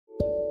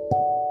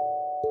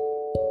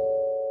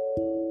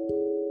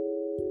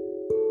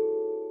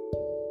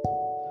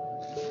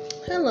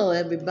Hello,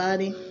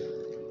 everybody.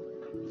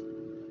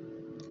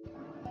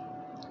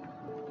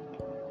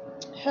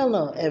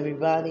 Hello,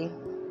 everybody.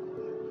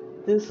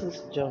 This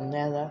is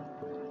Jonetta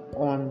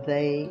on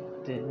They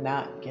Did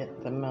Not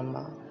Get the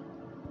Memo.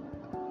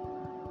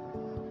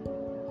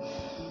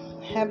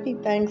 Happy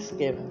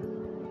Thanksgiving.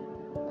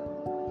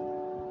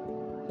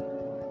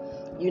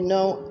 You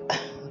know,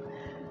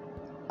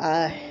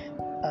 I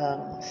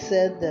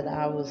said that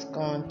I was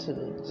going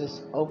to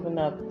just open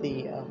up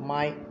the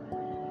mic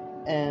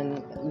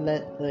and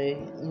let the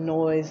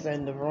noise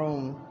in the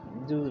room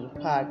do the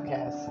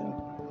podcasting.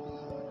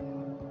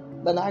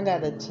 But I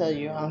gotta tell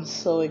you, I'm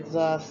so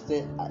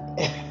exhausted.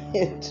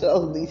 It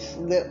totally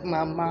slipped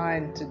my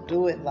mind to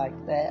do it like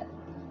that.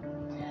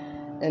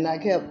 And I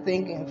kept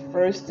thinking,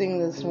 first thing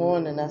this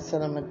morning, I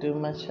said I'm gonna do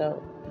my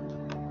show.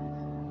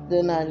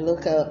 Then I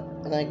look up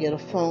and I get a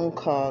phone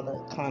call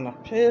that kind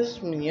of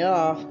pissed me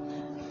off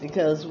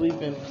because we've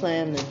been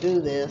planning to do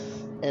this,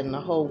 and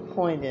the whole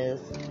point is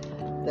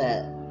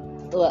that,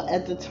 well,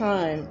 at the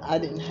time I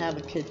didn't have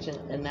a kitchen,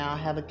 and now I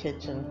have a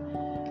kitchen,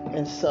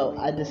 and so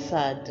I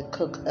decided to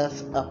cook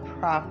us a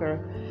proper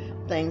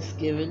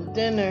Thanksgiving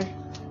dinner.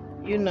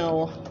 You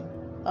know,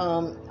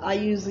 I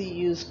usually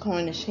use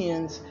Cornish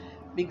hens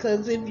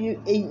because if you've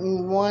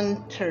eaten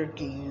one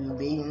turkey,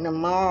 you've eaten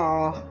them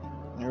all.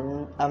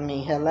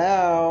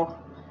 Hello.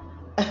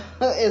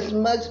 It's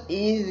much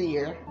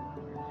easier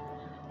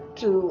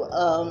to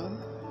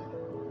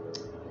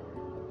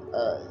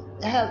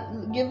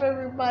give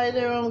everybody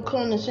their own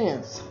Cornish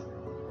hens.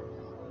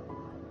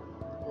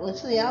 Well,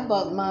 see, I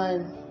bought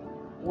mine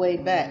way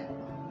back.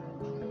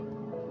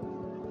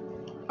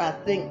 I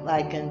think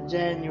like in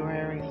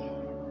January.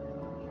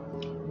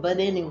 But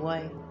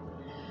anyway,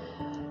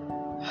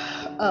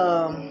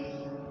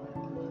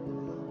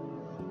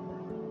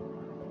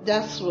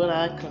 that's what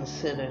I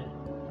consider,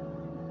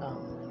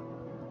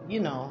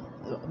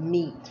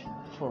 meat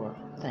for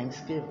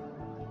Thanksgiving.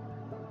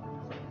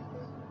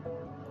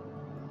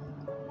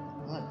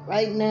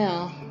 Right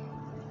now,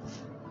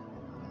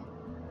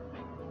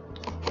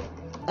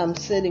 I'm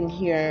sitting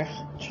here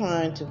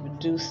trying to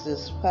produce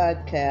this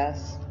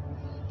podcast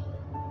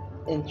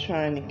and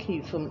trying to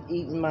keep from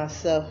eating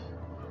myself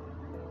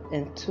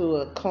into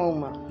a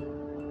coma.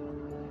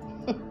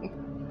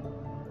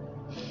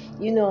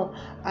 You know,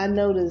 I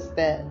noticed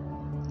that,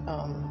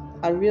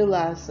 I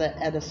realized that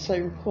at a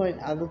certain point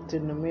I looked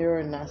in the mirror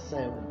and I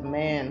said,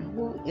 man,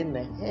 who in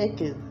the heck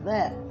is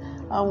that?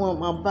 I want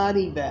my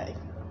body back.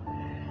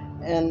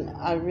 And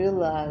I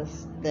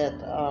realized that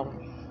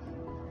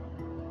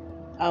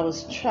I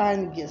was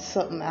trying to get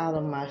something out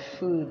of my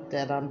food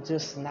that I'm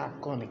just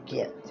not going to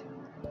get.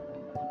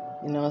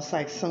 You know, it's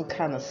like some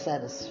kind of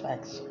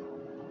satisfaction.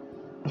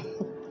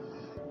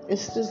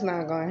 It's just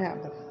not going to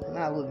happen.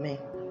 Not with me.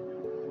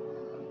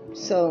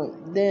 So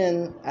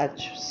then I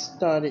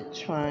started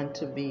trying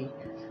to be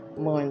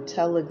more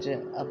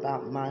intelligent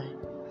about my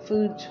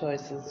food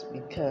choices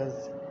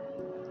because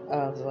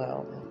of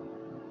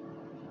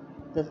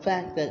the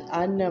fact that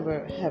I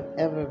never have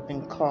ever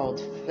been called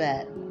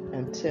fat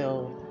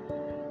until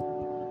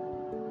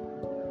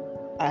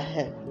I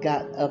had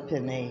got up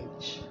in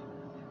age.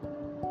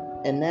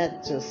 And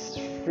that just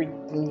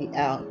freaked me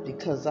out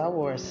because I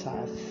wore a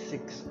size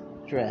 6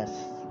 dress,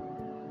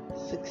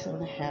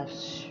 6.5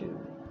 shoe.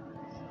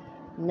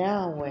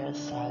 Now I wear a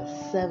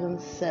size 7,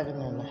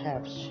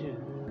 7.5 shoe,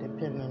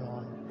 depending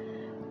on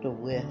the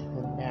width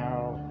and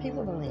narrow.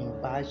 People don't even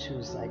buy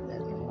shoes like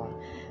that anymore.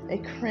 They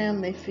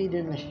cram their feet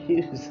in the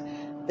shoes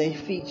their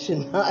feet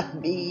should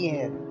not be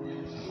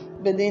in.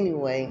 But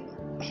anyway,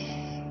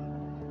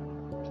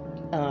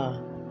 the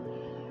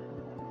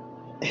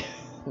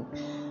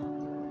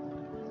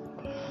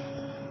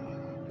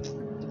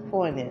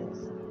point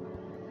is,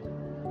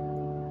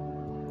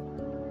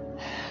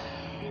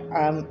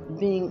 I'm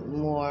being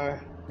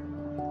more,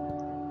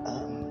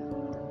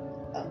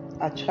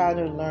 I try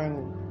to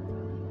learn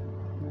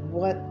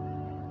what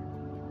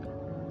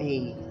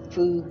a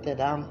food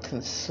that I'm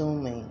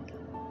consuming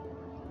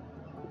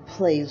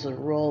plays a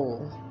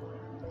role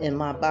in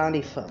my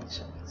body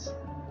functions,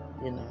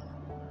 you know.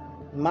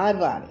 My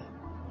body.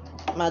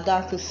 My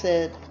doctor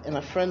said, and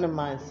a friend of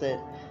mine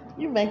said,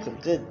 you make a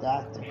good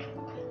doctor.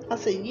 I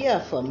said, yeah,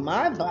 for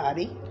my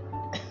body.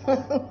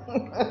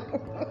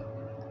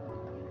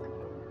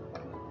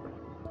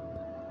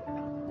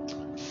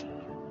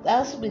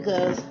 That's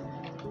because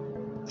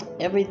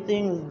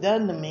everything's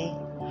done to me.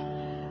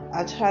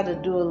 I try to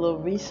do a little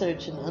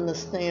research and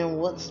understand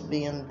what's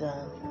being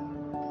done.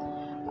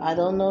 I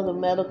don't know the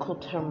medical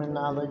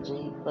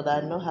terminology, but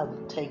I know how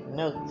to take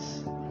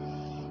notes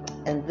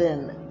and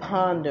then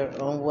ponder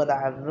on what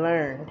I've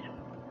learned.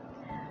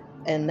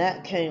 And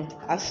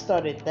I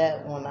started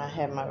that when I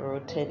had my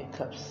rotator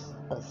cuff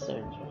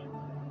surgery.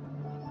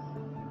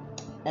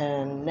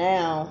 And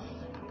now,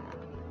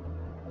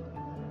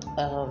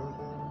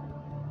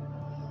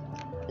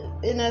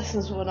 in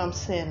essence, what I'm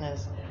saying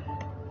is,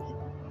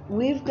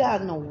 we've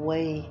gotten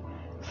away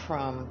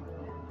from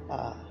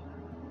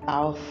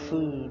our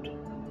food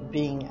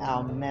being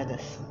our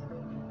medicine.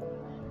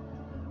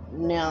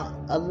 Now,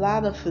 a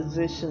lot of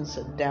physicians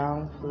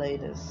downplay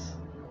this,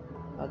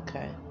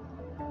 okay?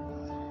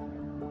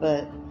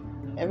 But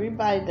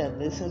everybody that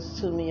listens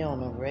to me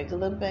on a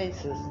regular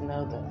basis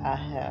know that I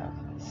have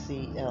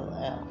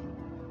CLL.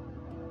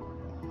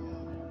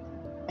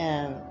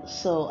 And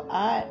so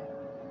I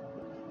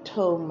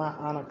told my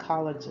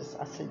oncologist,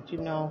 I said,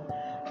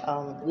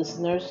 this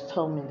nurse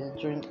told me to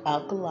drink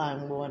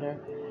alkaline water.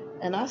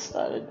 And I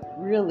started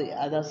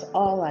that's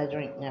all I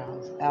drink now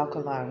is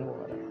alkaline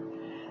water.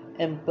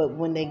 But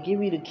when they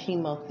give you the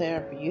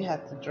chemotherapy, you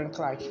have to drink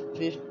like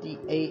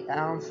 58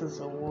 ounces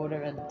of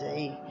water a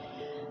day.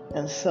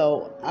 And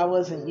so I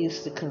wasn't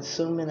used to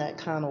consuming that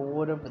kind of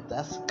water, but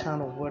that's the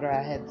kind of water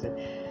I had to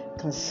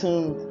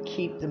consume to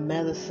keep the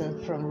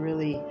medicine from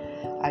really,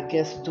 I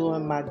guess,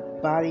 doing my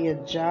body a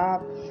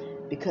job.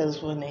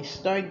 Because when they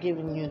start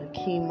giving you the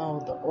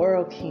chemo, the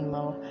oral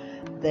chemo,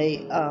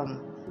 they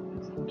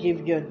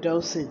give your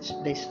dosage.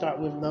 They start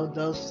with low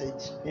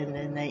dosage and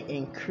then they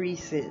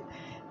increase it.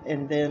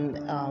 And then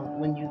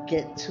when you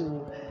get to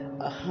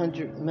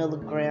 100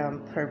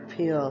 milligram per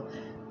pill,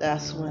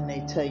 that's when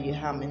they tell you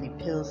how many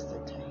pills to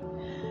take.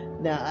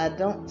 Now, I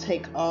don't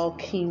take all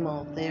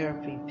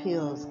chemotherapy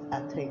pills.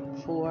 I take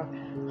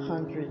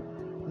 400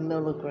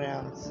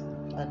 milligrams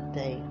a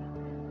day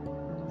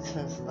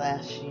since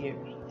last year,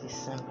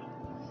 December.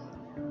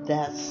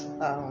 That's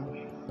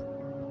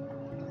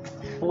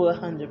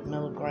 400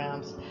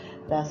 milligrams.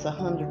 That's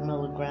 100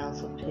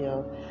 milligrams a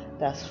pill.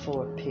 That's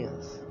 4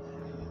 pills.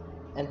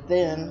 And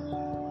then,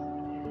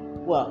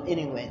 well,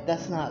 anyway,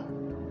 that's not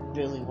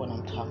really what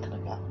I'm talking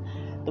about.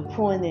 The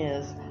point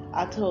is,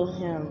 I told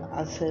him,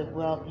 I said,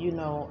 well,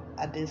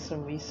 I did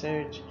some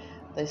research.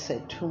 They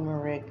said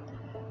turmeric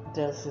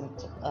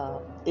doesn't,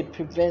 it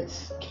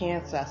prevents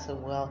cancer. I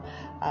said, well,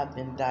 I've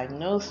been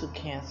diagnosed with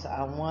cancer.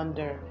 I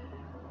wonder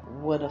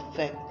what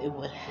effect it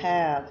would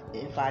have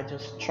if I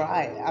just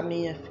try it. I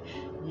mean,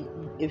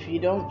 if you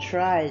don't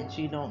try it,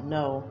 you don't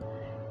know.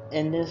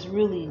 And there's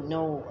really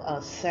no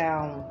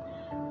sound,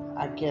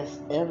 I guess,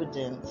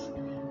 evidence.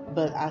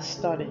 But I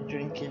started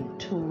drinking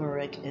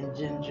turmeric and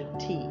ginger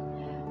tea.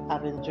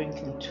 I've been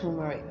drinking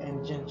turmeric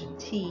and ginger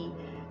tea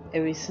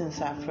ever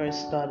since I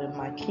first started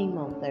my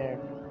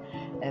chemotherapy.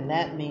 And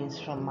that means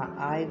from my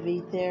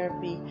IV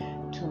therapy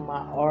to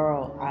my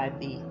oral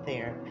IV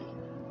therapy.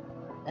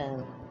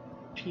 And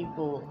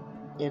people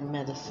in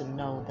medicine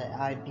know that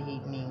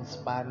IV means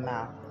by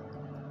mouth.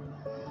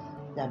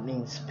 That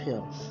means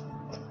pills.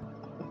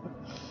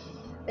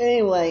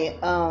 Anyway,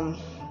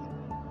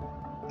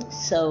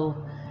 so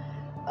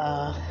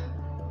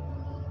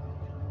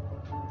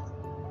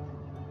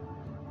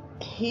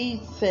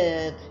he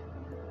said,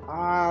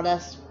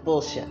 that's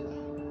bullshit.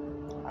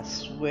 I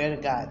swear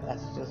to God,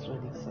 that's just what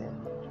he said.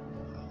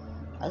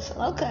 I said,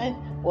 okay,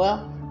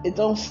 well, it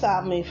don't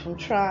stop me from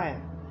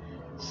trying.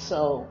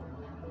 So,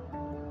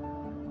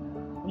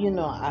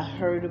 I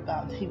heard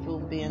about people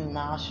being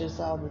nauseous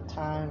all the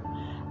time.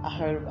 I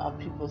heard about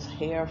people's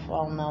hair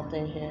falling out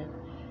their head,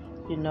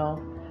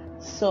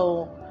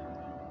 So,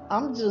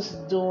 I'm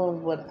just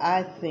doing what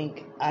I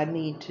think I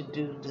need to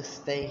do to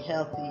stay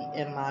healthy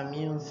and my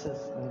immune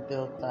system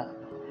built up.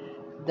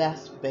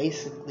 That's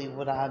basically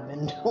what I've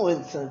been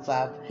doing since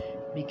I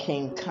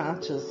became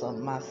conscious of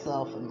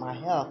myself and my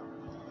health.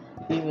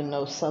 Even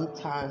though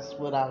sometimes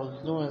what I was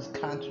doing is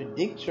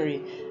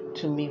contradictory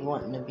to me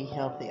wanting to be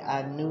healthy,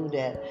 I knew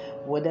that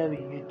whatever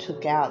you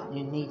took out,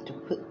 you need to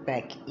put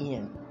back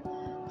in.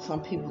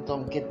 Some people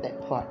don't get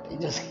that part. They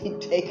just keep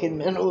taking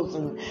minerals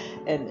and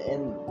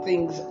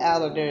things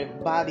out of their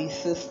body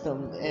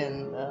system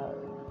and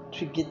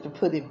to get to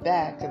put it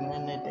back, and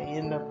then they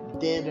end up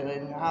dead or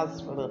in the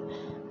hospital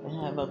and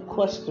have a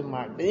question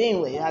mark. But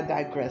anyway, I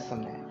digress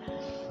on that.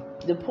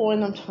 The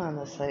point I'm trying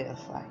to say is,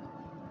 like,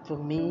 for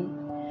me,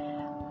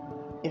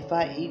 if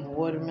I eat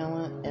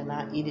watermelon and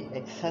I eat it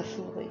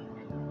excessively,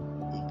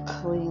 it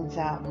cleans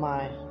out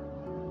my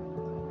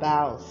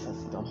bowel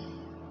system.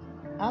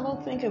 I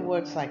don't think it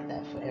works like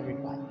that for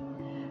everybody,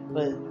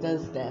 but it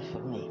does that for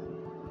me.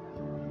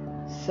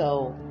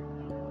 So,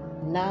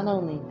 not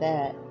only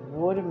that,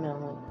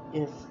 watermelon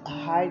is a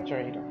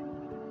hydrator,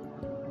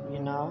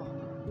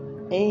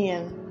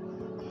 and,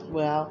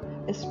 well,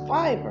 it's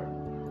fiber,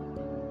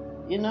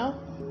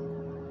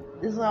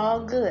 It's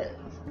all good,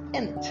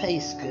 and it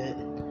tastes good.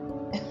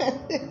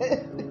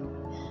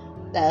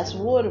 That's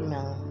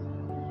watermelon.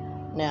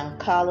 Now,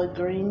 collard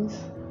greens,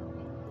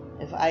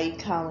 if I eat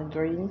collard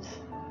greens,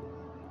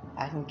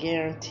 I can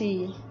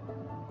guarantee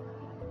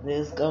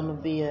there's going to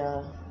be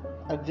a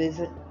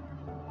visit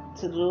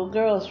to the little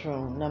girl's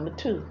room, number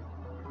 2.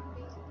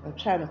 I'm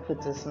trying to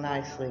put this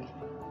nicely.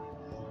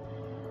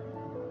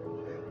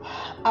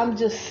 I'm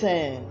just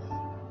saying,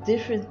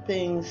 different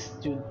things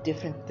do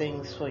different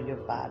things for your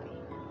body.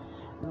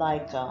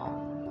 Like, the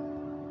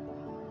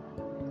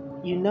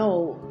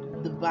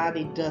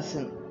body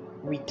doesn't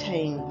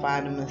retain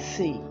vitamin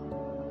C.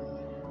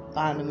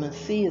 Vitamin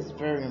C is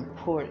very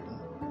important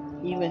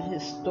Even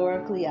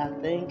historically, I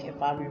think,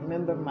 if I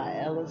remember my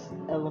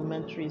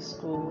elementary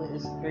school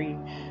history,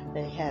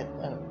 they had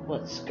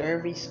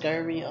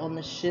scurvy on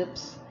the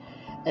ships,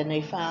 and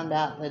they found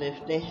out that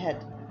if they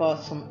had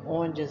bought some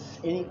oranges,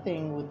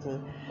 anything with the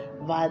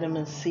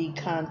vitamin C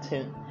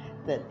content,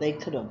 that they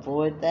could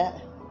avoid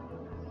that.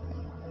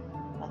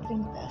 I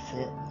think that's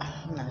it.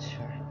 I'm not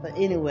sure. But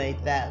anyway,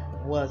 that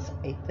was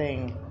a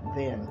thing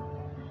then.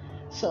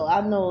 So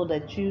I know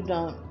that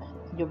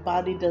your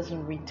body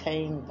doesn't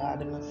retain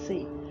vitamin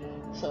C.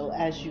 So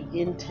as you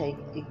intake,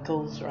 it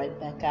goes right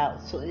back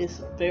out. So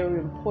it's very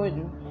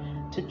important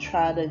to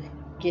try to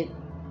get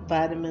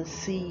vitamin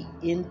C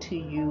into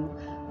you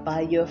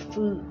by your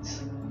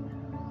foods.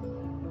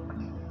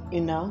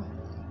 You know,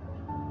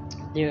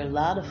 there are a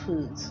lot of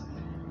foods,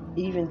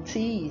 even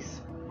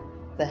teas,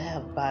 that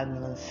have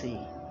vitamin C.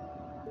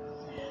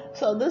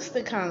 So this is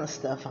the kind of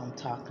stuff I'm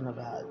talking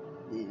about.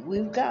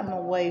 We've gotten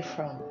away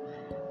from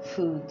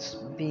foods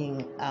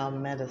being our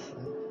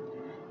medicine.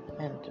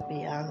 And to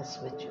be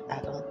honest with you,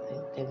 I don't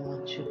think they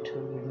want you to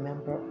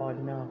remember or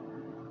know.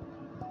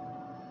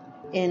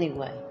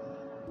 Anyway,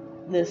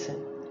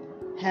 listen,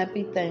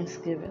 happy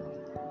Thanksgiving.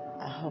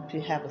 I hope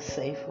you have a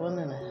safe one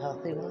and a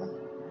healthy one.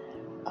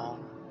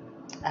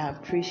 I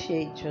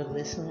appreciate your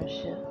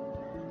listenership.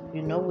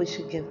 You know we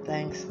should give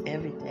thanks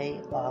every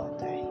day, all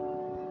day.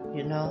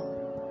 You know,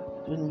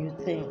 when you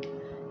think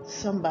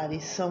somebody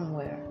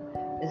somewhere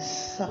is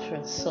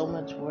suffering so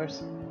much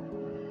worse,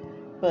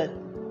 but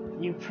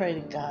you pray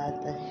to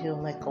God that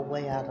He'll make a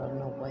way out of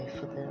no way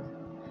for them,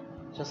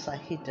 just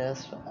like He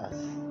does for us.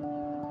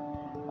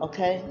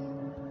 Okay?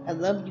 I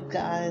love you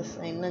guys.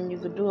 Ain't nothing you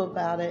can do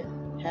about it.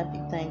 Happy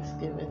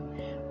Thanksgiving.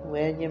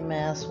 Wear your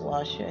mask,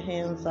 wash your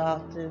hands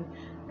often,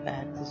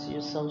 practice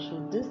your social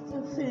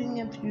distancing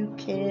if you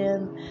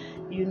can.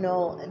 You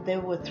know, there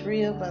were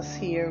 3 of us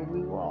here.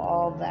 We were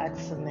all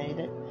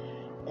vaccinated.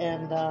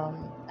 And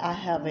I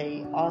have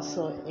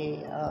also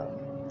a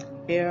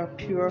air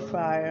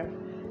purifier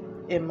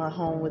in my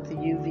home with the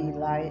UV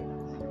light,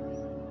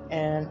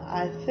 and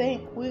I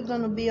think we're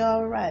gonna be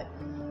all right.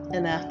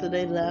 And after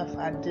they left,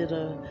 I did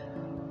a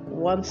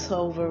once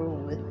over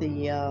with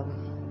the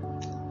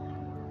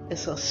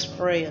it's a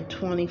spray, a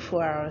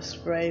 24-hour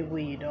spray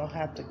where you don't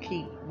have to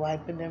keep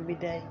wiping every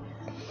day.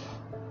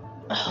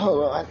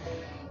 Hold on.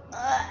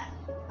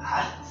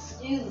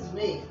 Excuse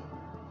me.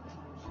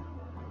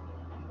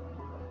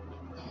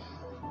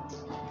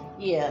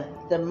 Yeah,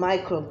 the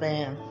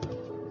Microban.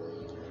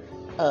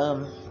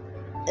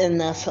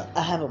 And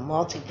I have a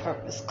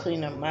multi-purpose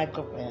cleaner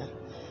Microban.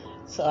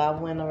 So I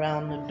went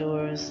around the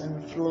doors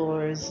and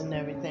floors and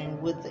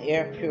everything with the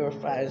air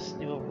purifier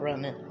still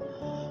running.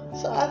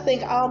 So I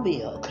think I'll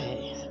be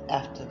okay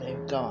after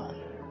they're gone.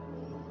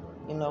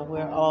 You know,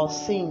 we're all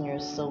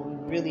seniors, so we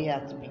really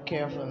have to be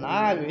careful. And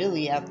I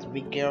really have to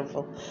be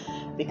careful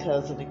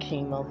because of the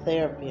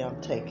chemotherapy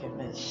I'm taking.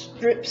 It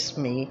strips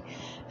me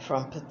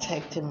from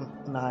protecting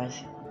my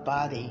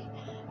body.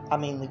 I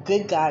mean, the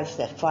good guys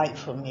that fight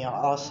for me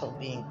are also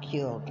being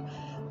killed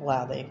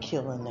while they're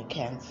killing the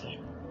cancer.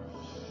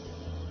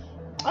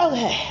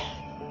 Okay,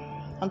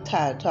 I'm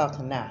tired of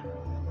talking now.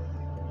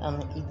 I'm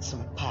going to eat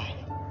some pie.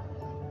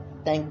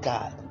 Thank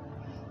God.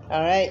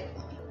 All right,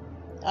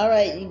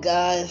 you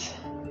guys.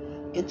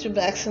 Get your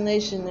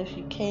vaccination if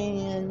you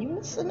can. You're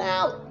missing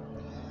out.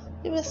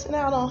 You're missing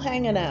out on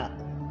hanging out.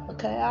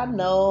 Okay, I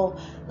know.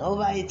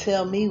 Nobody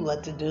tell me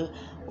what to do.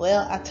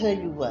 Well, I tell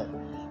you what.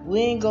 We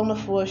ain't gonna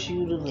force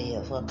you to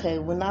live, okay?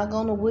 We're not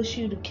gonna wish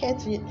you to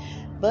catch it,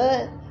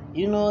 but,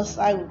 you know, it's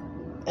like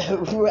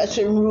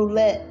Russian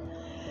roulette.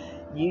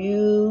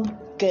 You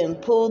can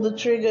pull the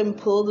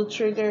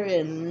trigger,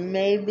 and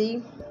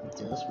maybe,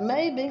 just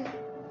maybe,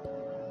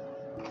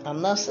 I'm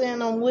not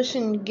saying I'm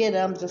wishing you get it,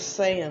 I'm just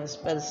saying it's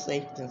better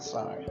safe than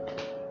sorry.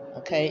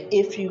 Okay,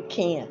 if you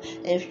can.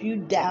 If you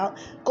doubt,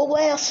 go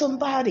ask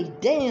somebody.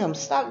 Damn,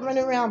 stop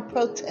running around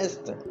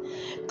protesting.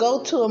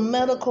 Go to a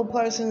medical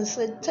person and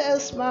say,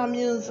 test my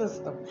immune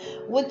system.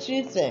 What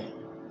you think?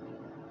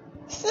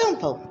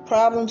 Simple.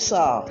 Problem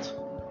solved.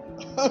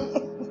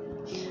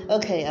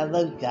 Okay, I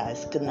love you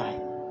guys. Good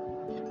night.